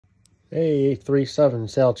Hey, 37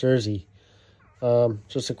 South Jersey.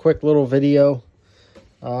 Just a quick little video.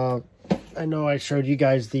 I know I showed you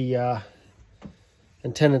guys the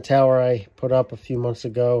antenna tower I put up a few months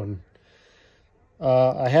ago, and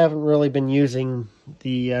I haven't really been using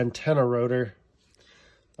the antenna rotor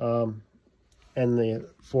and the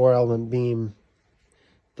 4-element beam.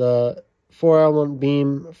 The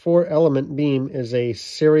 4-element beam is a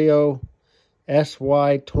Sirio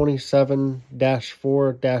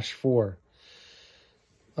SY27-4-4.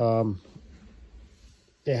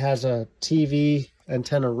 It has a TV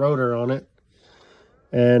antenna rotor on it,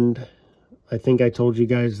 and I think I told you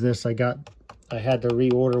guys this. I had to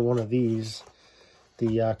reorder one of these,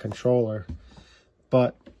 the controller,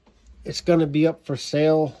 but it's going to be up for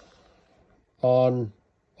sale on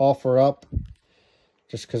OfferUp,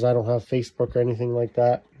 just because I don't have Facebook or anything like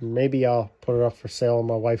that. Maybe I'll put it up for sale on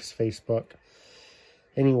my wife's Facebook.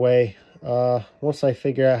 Anyway, once I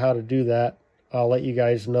figure out how to do that, I'll let you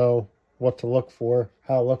guys know what to look for,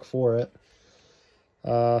 how to look for it.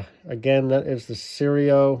 Again, that is the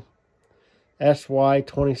Sirio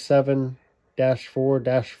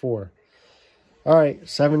SY27-4-4. All right,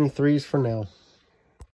 73s for now.